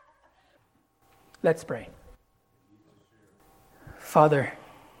Let's pray. Father,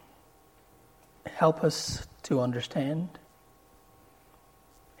 help us to understand.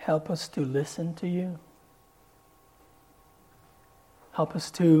 Help us to listen to you. Help us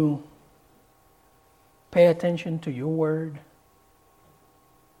to pay attention to your word,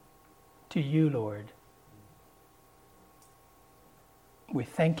 to you, Lord. We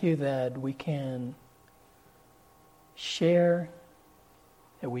thank you that we can share,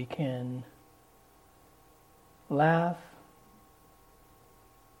 that we can laugh,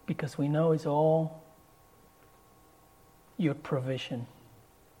 because we know it's all your provision.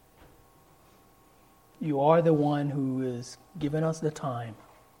 You are the one who is giving us the time.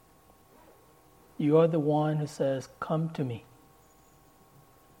 You are the one who says, come to me.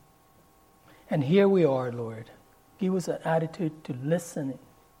 And here we are, Lord. Give us an attitude to listen.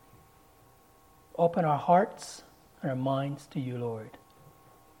 Open our hearts and our minds to you, Lord.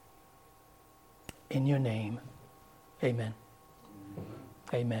 In your name, amen.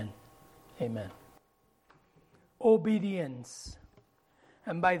 Amen. Amen. Obedience.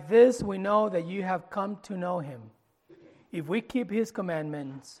 And by this we know that you have come to know him. If we keep his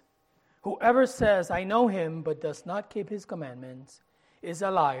commandments, whoever says, I know him, but does not keep his commandments, is a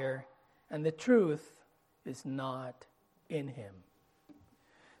liar, and the truth is not in him.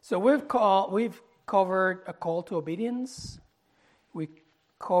 So we've covered a call to obedience. We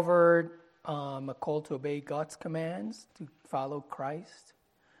covered a call to obey God's commands, to follow Christ.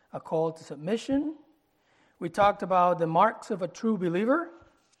 A call to submission. We talked about the marks of a true believer.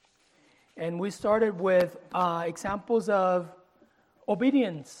 And we started with examples of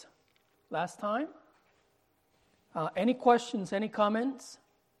obedience last time. Any questions, any comments?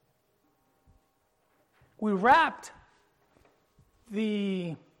 We wrapped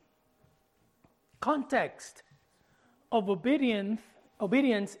the context of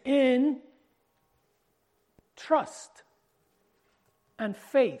obedience in trust and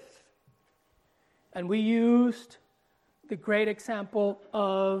faith. And we used the great example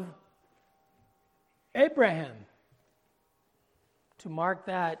of Abraham to mark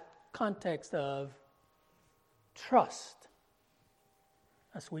that context of trust,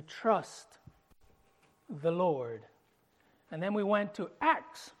 as we trust the Lord. And then we went to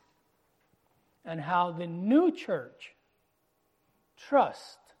Acts and how the new church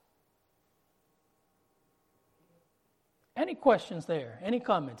trust. Any questions there? Any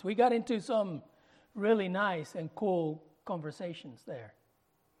comments? We got into some really nice and cool conversations there.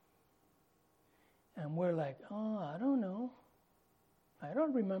 And we're like, oh, I don't know. I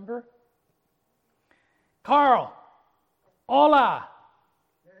don't remember. Carl. Hola.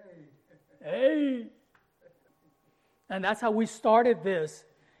 Hey. And that's how we started this.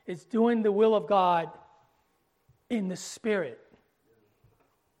 It's doing the will of God in the Spirit.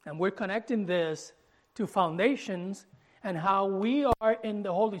 And we're connecting this to foundations and how we are in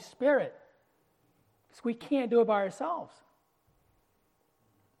the Holy Spirit. Because we can't do it by ourselves.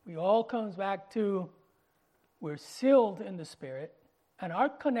 We all comes back to we're sealed in the Spirit and our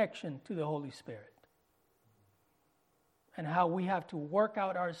connection to the Holy Spirit. And how we have to work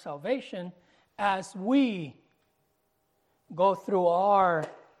out our salvation as we go through our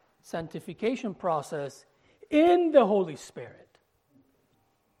sanctification process in the Holy Spirit.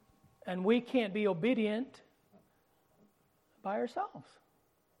 And we can't be obedient by ourselves.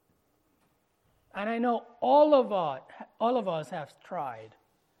 And I know all of us have tried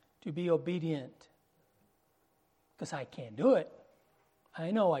to be obedient because I can't do it.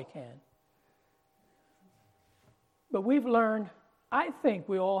 I know I can. But we've learned, I think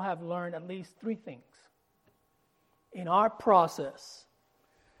we all have learned at least 3 things in our process.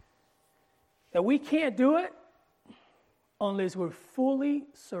 That we can't do it unless we're fully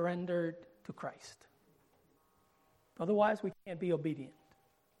surrendered to Christ. Otherwise, we can't be obedient.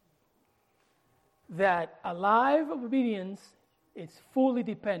 That a life of obedience is fully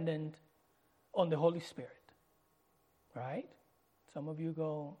dependent on the Holy Spirit. Right? Some of you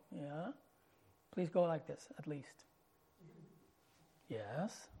go, yeah. Please go like this, at least.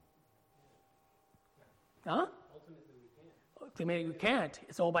 Yes. Huh? Ultimately, we can't.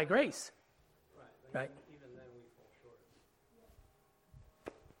 It's all by grace. Right? Even then, we fall short.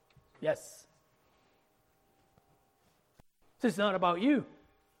 Yes. This is not about you.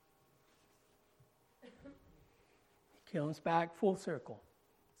 It comes back full circle.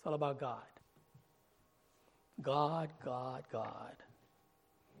 It's all about God. God, God, God.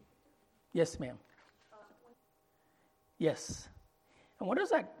 Yes, ma'am. Yes. And what does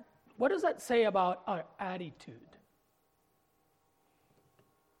that say about our attitude?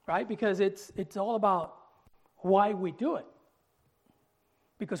 Right? Because it's all about why we do it.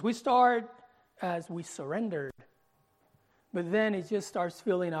 Because we start as we surrendered. But then it just starts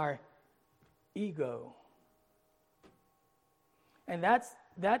filling our ego. And that's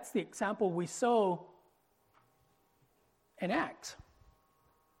the example we saw in Acts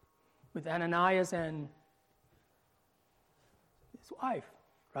with Ananias and his wife,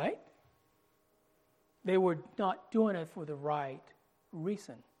 right? They were not doing it for the right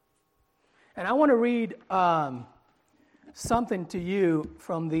reason. And I want to read something to you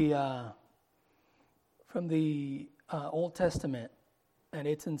from the Old Testament, and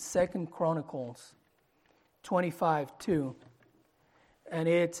it's in 2 Chronicles 25:2. And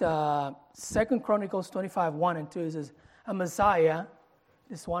it's 2 Chronicles 25:1 and 2. It says, Amaziah,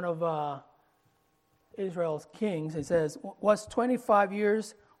 this one of Israel's kings, it says, was 25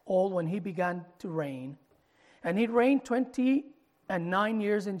 years old when he began to reign. And he reigned 29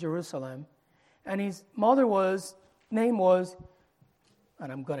 years in Jerusalem. And his mother's name was,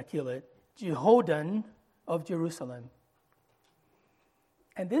 and I'm going to kill it, Jehoadan of Jerusalem.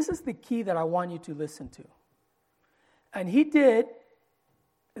 And this is the key that I want you to listen to. And he did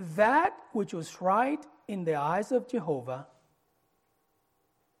that which was right in the eyes of Jehovah,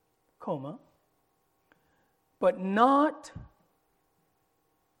 but not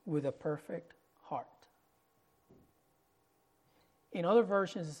with a perfect heart. In other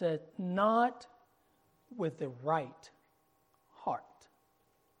versions it said, not with the right heart.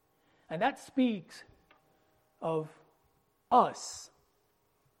 And that speaks of us.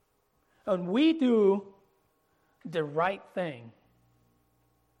 And we do the right thing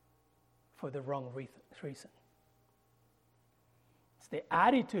for the wrong reason. It's the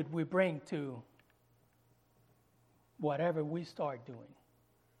attitude we bring to whatever we start doing.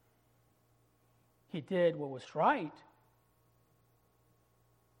 He did what was right,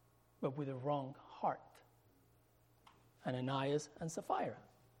 but with the wrong heart. Ananias and Sapphira.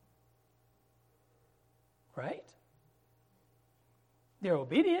 Right? They're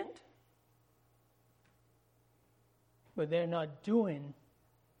obedient, but they're not doing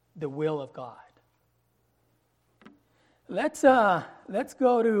the will of God. Let's go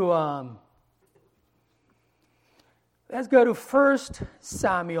to 1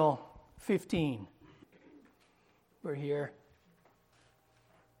 Samuel 15. We're here.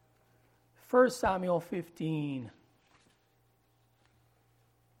 1 Samuel 15.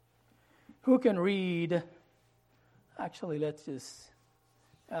 Who can read? Actually, let's just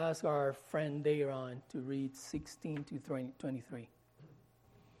ask our friend Dayron to read 16 to 23.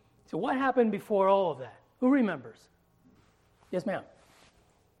 So what happened before all of that? Who remembers? Yes, ma'am.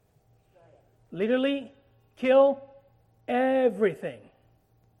 Literally kill everything.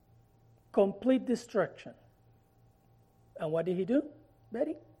 Complete destruction. And what did he do,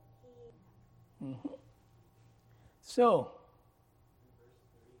 Betty? Mm-hmm. So,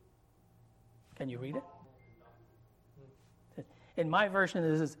 can you read it? In my version,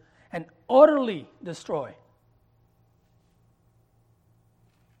 this is and utterly destroy.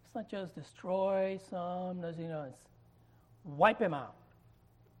 It's not just destroy some, it's wipe him out.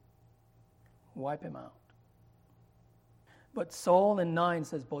 Wipe him out. But Saul in 9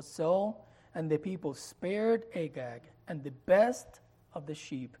 says, both Saul and the people spared Agag and the best of the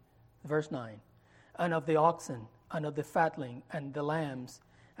sheep, verse 9, and of the oxen, and of the fatling, and the lambs,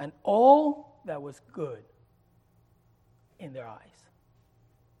 and all that was good in their eyes.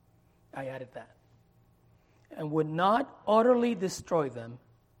 I added that. And would not utterly destroy them,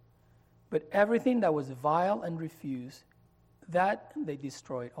 but everything that was vile and refuse, that they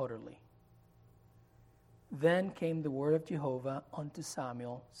destroyed utterly. Then came the word of Jehovah unto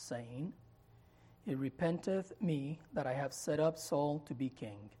Samuel, saying, It repenteth me that I have set up Saul to be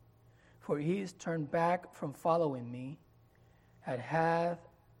king, for he is turned back from following me, and hath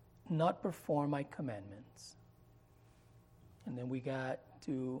not performed my commandments. And then we got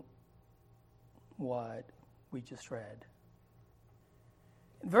to what we just read.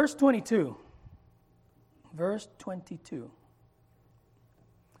 Verse 22. Verse 22.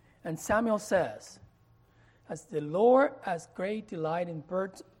 And Samuel says, As the Lord has great delight in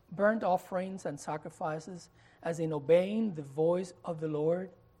burnt offerings and sacrifices, as in obeying the voice of the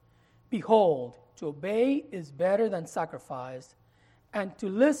Lord, behold, to obey is better than sacrifice, and to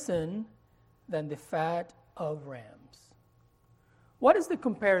listen than the fat of rams. What is the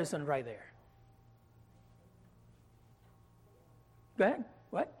comparison right there? Go ahead.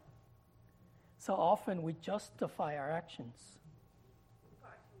 What? So often we justify our actions.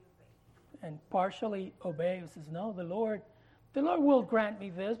 And partially obey. He says, no, the Lord will grant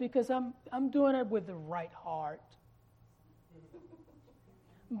me this because I'm doing it with the right heart.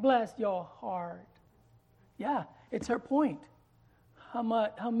 Bless your heart. Yeah, it's her point.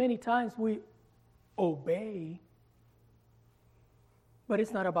 How many times we obey. But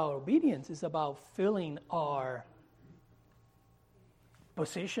it's not about obedience. It's about filling our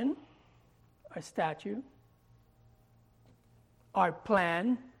position, our statue, our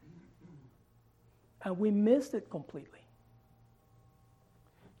plan, and we missed it completely.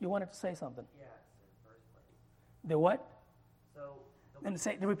 You wanted to say something? Yeah, it's in the first place. The what? So,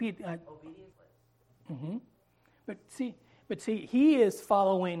 Repeat. obedience. Mm-hmm. But see, he is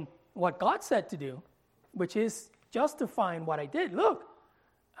following what God said to do, which is justifying what I did. Look,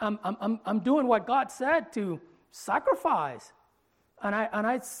 I'm doing what God said to sacrifice, and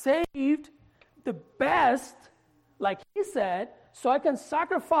I saved the best, like He said, so I can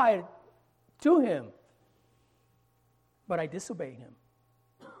sacrifice it to Him. But I disobeyed Him.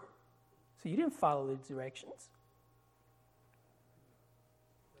 So you didn't follow the directions,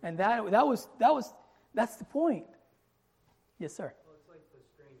 and that's the point. Yes, sir. Well, it's like the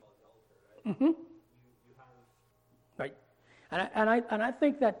string on the altar, right? Mm-hmm. You have Right, and I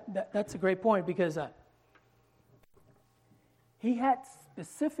think that's a great point because he had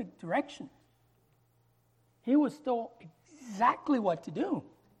specific direction. He was told exactly what to do.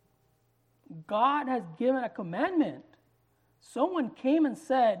 God has given a commandment. Someone came and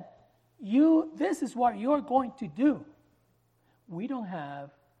said, this is what you're going to do. We don't have,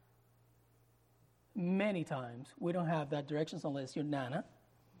 many times, we don't have that directions unless you're Nana,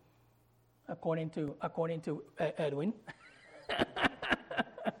 according to Edwin.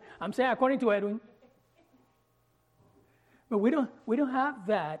 I'm saying according to Edwin. But we don't have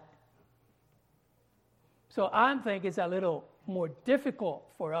that. So I think it's a little more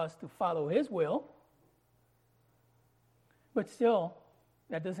difficult for us to follow His will. But still,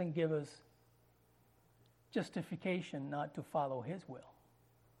 that doesn't give us justification not to follow His will.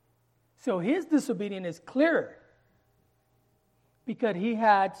 So his disobedience is clear because he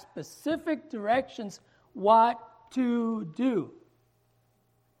had specific directions what to do.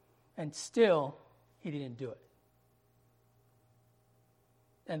 And still, he didn't do it.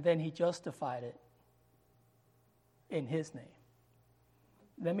 And then he justified it in his name.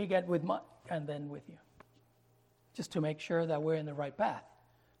 Let me get with and then with you. Just to make sure that we're in the right path.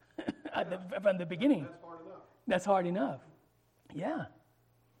 From the beginning. That's hard enough. That's hard enough. Yeah.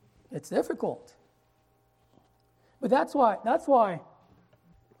 It's difficult. But that's why,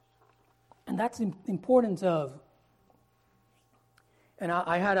 and that's the importance of, and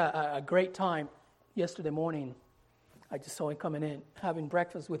I had a great time yesterday morning. I just saw him coming in, having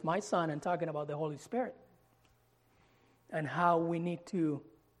breakfast with my son and talking about the Holy Spirit and how we need to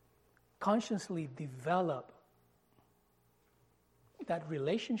consciously develop that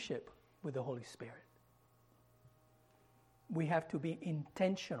relationship with the Holy Spirit. We have to be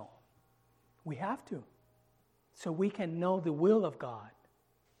intentional. We have to. So we can know the will of God.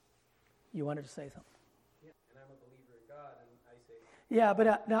 You wanted to say something? Yeah, and I'm a believer in God, and I say... Yeah,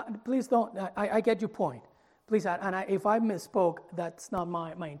 but now, please don't. I get your point. Please, if I misspoke, that's not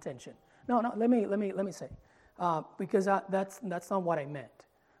my intention. No. Let me say, because that's not what I meant.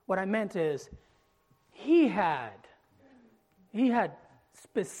 What I meant is, he had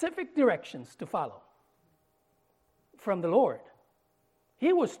specific directions to follow from the Lord.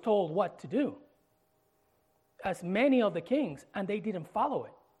 He was told what to do, as many of the kings, and they didn't follow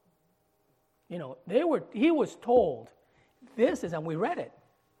it. He was told, this is, and we read it.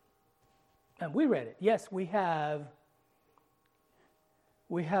 Yes, we have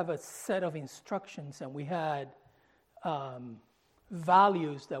a set of instructions, and we had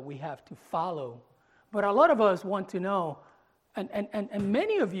values that we have to follow. But a lot of us want to know, and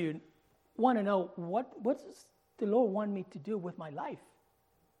many of you want to know, what does the Lord want me to do with my life?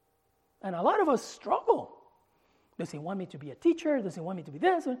 And a lot of us struggle. Does He want me to be a teacher? Does He want me to be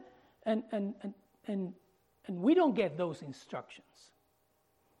this? And we don't get those instructions.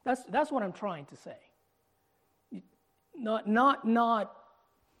 That's what I'm trying to say. We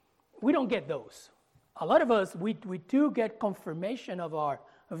don't get those. A lot of us, we do get confirmation of our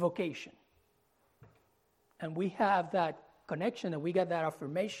vocation. And we have that connection, and we get that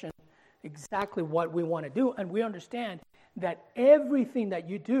affirmation, exactly what we want to do. And we understand that everything that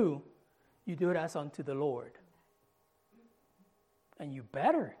you do it as unto the Lord. And you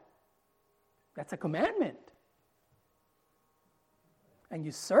better. That's a commandment. And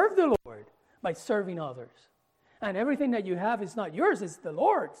you serve the Lord by serving others. And everything that you have is not yours, it's the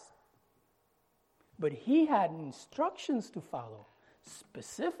Lord's. But He had instructions to follow,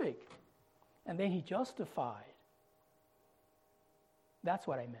 specific. And then He justified. That's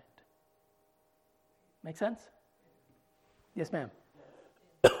what I meant. Make sense? Yes, ma'am.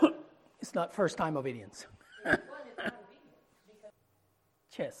 It's not first time obedience.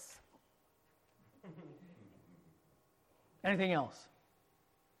 Yes. Anything else?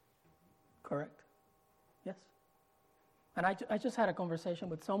 Correct? Yes. And I just had a conversation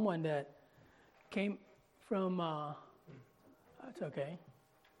with someone that came from, it's okay.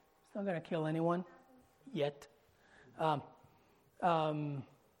 It's not going to kill anyone yet.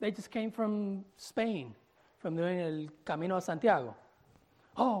 They just came from Spain, from doing El Camino de Santiago.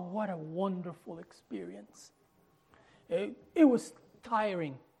 Oh, what a wonderful experience. It was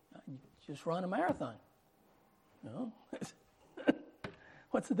tiring. You just run a marathon. No?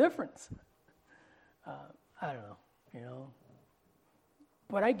 What's the difference? I don't know,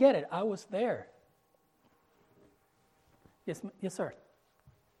 But I get it. I was there. Yes, sir.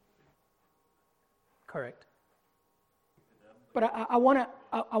 Correct. But I want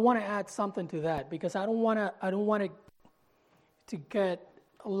to add something to that because I don't want to get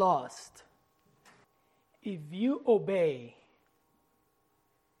lost. If you obey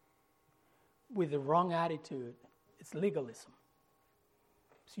with the wrong attitude, it's legalism.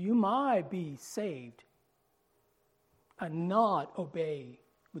 So you might be saved and not obey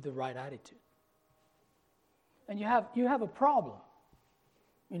with the right attitude. And you have a problem,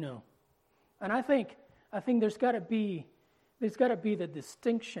 And I think there's got to be the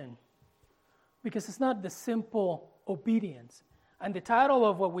distinction, because it's not the simple obedience. And the title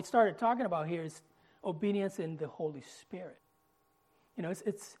of what we started talking about here is obedience in the Holy Spirit.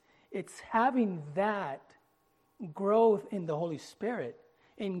 It's having that growth in the Holy Spirit,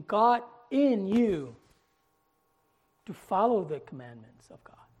 in God in you, to follow the commandments of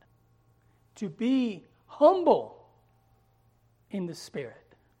God, to be humble in the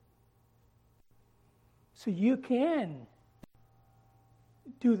Spirit, so you can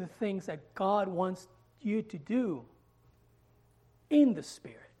do the things that God wants you to do in the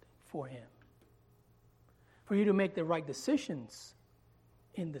Spirit for Him, for you to make the right decisions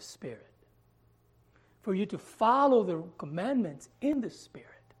in the Spirit, for you to follow the commandments in the Spirit.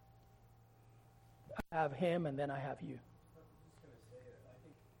 I have Him and then I have you.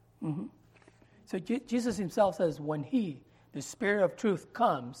 Mm-hmm. So Jesus Himself says, when He, the Spirit of truth,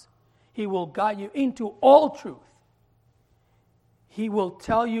 comes, He will guide you into all truth. He will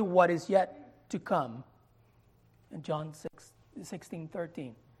tell you what is yet to come. In John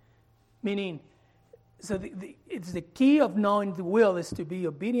 16:13. Meaning, so it's the key of knowing the will is to be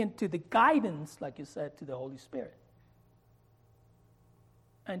obedient to the guidance, like you said, to the Holy Spirit.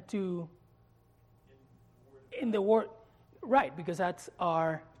 And to, in the Word, right, because that's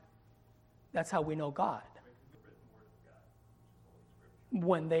how we know God.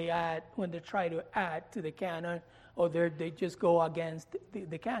 When they try to add to the canon, or they just go against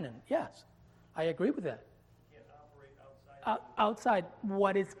the canon. Yes, I agree with that. Can't operate outside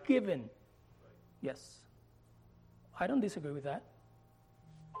what is given. Yes. I don't disagree with that.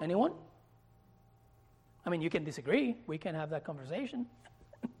 Anyone? I mean, you can disagree. We can have that conversation.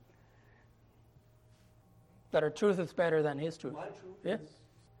 That our truth is better than His truth. My truth Yes. is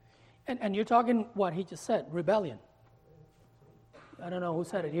And you're talking what he just said, rebellion. I don't know who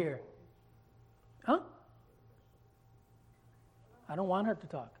said it here. Huh? I don't want her to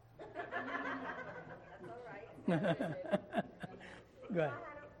talk. Go ahead.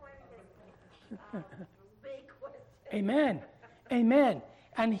 Amen. Amen.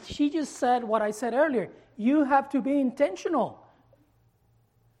 And she just said what I said earlier. You have to be intentional.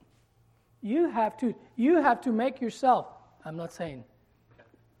 You have to make yourself. I'm not saying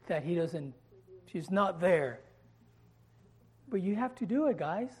that she's not there. But you have to do it,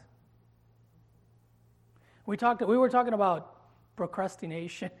 guys. We were talking about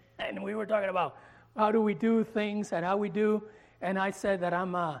procrastination, and we were talking about how do we do things and how we do, and I said that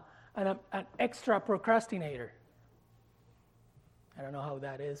I'm an extra procrastinator. I don't know how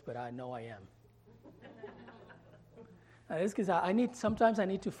that is, but I know I am. It's because sometimes I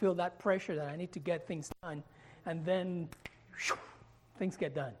need to feel that pressure that I need to get things done, and then things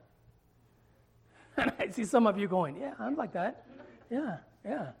get done. And I see some of you going, yeah, I'm like that. Yeah.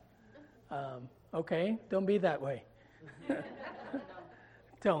 Okay, don't be that way.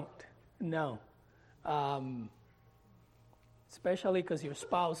 Don't. No. Especially because your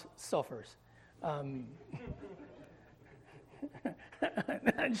spouse suffers. And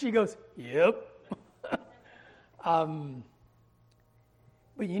she goes, yep. But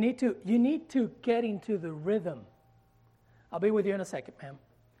you need to get into the rhythm. I'll be with you in a second, ma'am.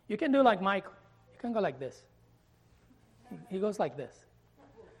 You can do like Michael. You can go like this. He goes like this.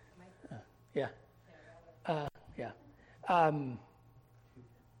 Yeah.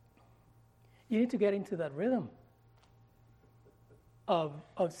 You need to get into that rhythm of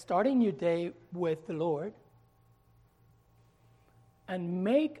starting your day with the Lord and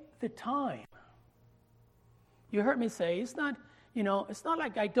make the time You heard me say, it's not, it's not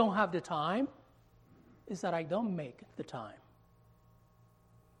like I don't have the time. It's that I don't make the time.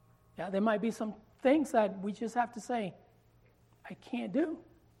 Yeah, there might be some things that we just have to say, I can't do.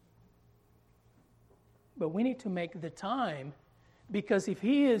 But we need to make the time, because if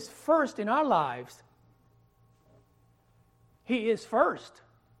He is first in our lives, He is first.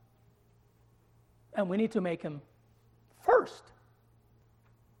 And we need to make Him first.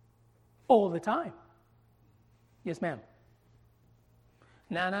 All the time. Yes, ma'am.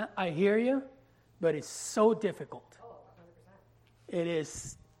 Nana, I hear you, but it's so difficult. Oh, 100%. It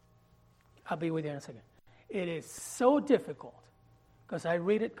is, I'll be with you in a second. It is so difficult because I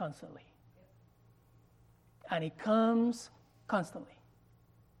read it constantly. And it comes constantly.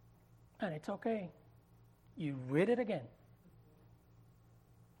 And it's okay. You read it again.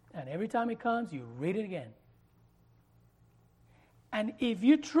 And every time it comes, you read it again. And if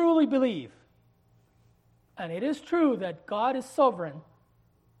you truly believe, and it is true that God is sovereign,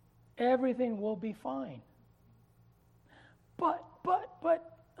 everything will be fine. But,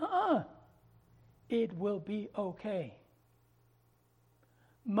 it will be okay.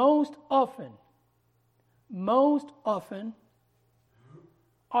 Most often,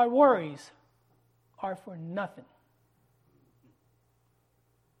 our worries are for nothing.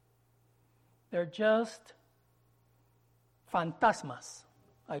 They're just fantasmas,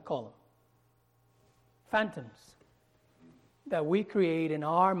 I call them. Phantoms that we create in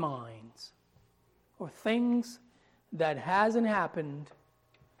our minds, or things that hasn't happened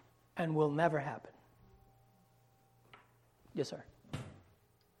and will never happen. Yes, sir.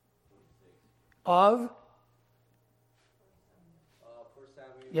 Of?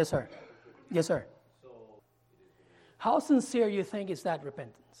 Yes, sir. Yes, sir. How sincere you think is that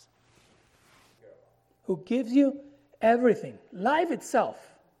repentance? Who gives you everything, life itself.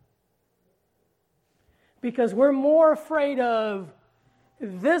 Because we're more afraid of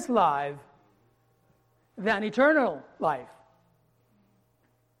this life than eternal life.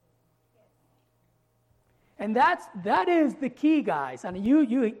 And that is the key, guys. And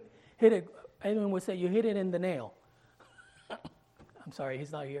you hit it, anyone would say you hit it in the nail. I'm sorry,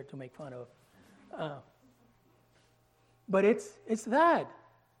 he's not here to make fun of. But it's that.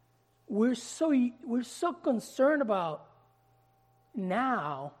 We're so concerned about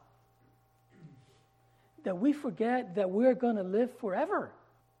now that we forget that we're going to live forever.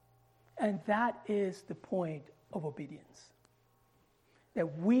 And that is the point of obedience.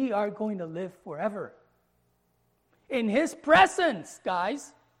 That we are going to live forever. In His presence,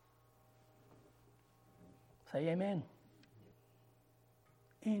 guys. Say amen.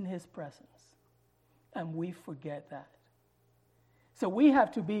 In His presence. And we forget that. So we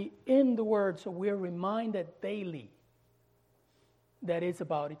have to be in the Word so we're reminded daily that it's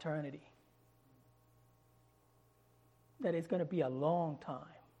about eternity. That it's going to be a long time.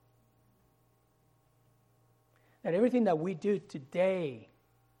 That everything that we do today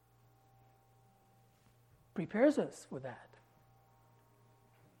prepares us for that.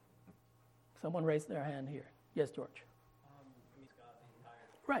 Someone raised their hand here. Yes, George. He's got the entire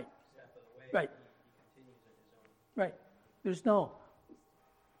Right. step of the way. Right. He continues in his own. Right. There's no.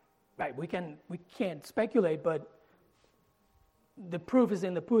 Right. We can't speculate, but the proof is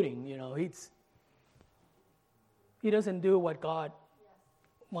in the pudding. He doesn't do what God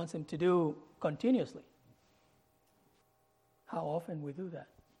wants him to do continuously. How often we do that?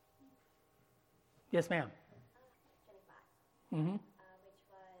 Yes, ma'am. 25. Mm-hmm. Which was,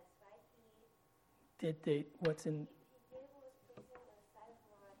 right, he What's in did what was pleasing in the sight of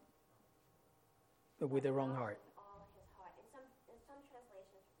the Lord with the wrong heart? with all his heart. In some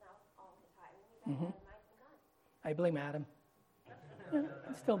translations, not with all his heart. And we Mm-hmm. might be God. I blame Adam. Yeah,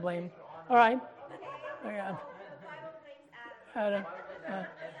 I still blame. All right. Yeah. The Bible blames Adam. Adam.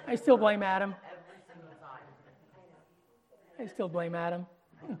 I still blame Adam. Every single time. I still blame Adam.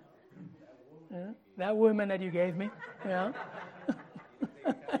 Yeah. That woman that you gave me. Yeah.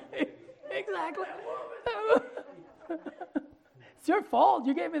 Exactly. It's your fault.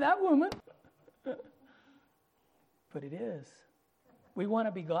 You gave me that woman. But it is. We want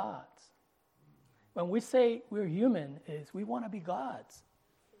to be gods. When we say we're human, is we want to be gods.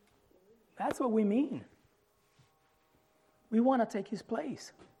 That's what we mean. We want to take His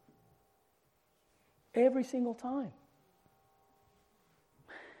place. Every single time.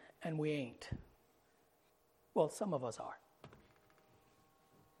 And we ain't. Well, some of us are.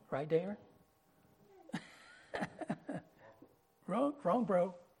 Right, Darren? Wrong,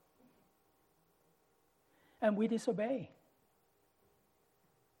 bro. And we disobey.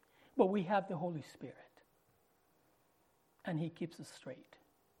 But we have the Holy Spirit. And He keeps us straight.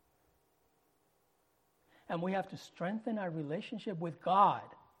 And we have to strengthen our relationship with God,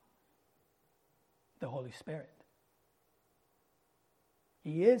 the Holy Spirit.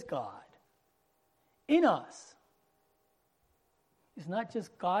 He is God in us. It's not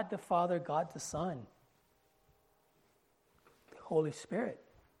just God the Father, God the Son. The Holy Spirit.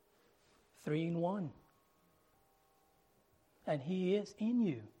 3 in 1. And He is in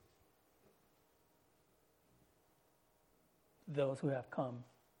you. Those who have come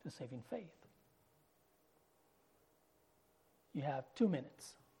to saving faith. You have 2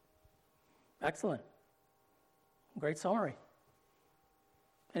 minutes. Excellent. Great summary.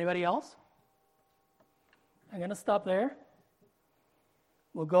 Anybody else? I'm going to stop there.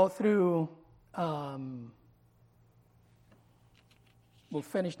 We'll go through, we'll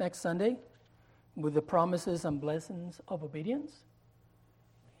finish next Sunday with the promises and blessings of obedience.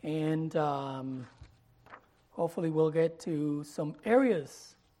 And hopefully we'll get to some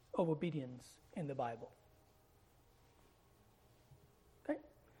areas of obedience in the Bible. Okay?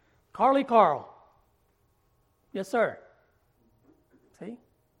 Carly Carl. Yes, sir. See?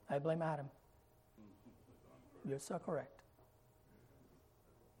 I blame Adam. You're so correct.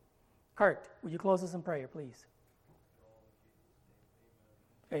 Kurt, would you close us in prayer, please?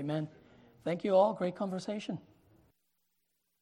 Amen. Thank you all. Great conversation.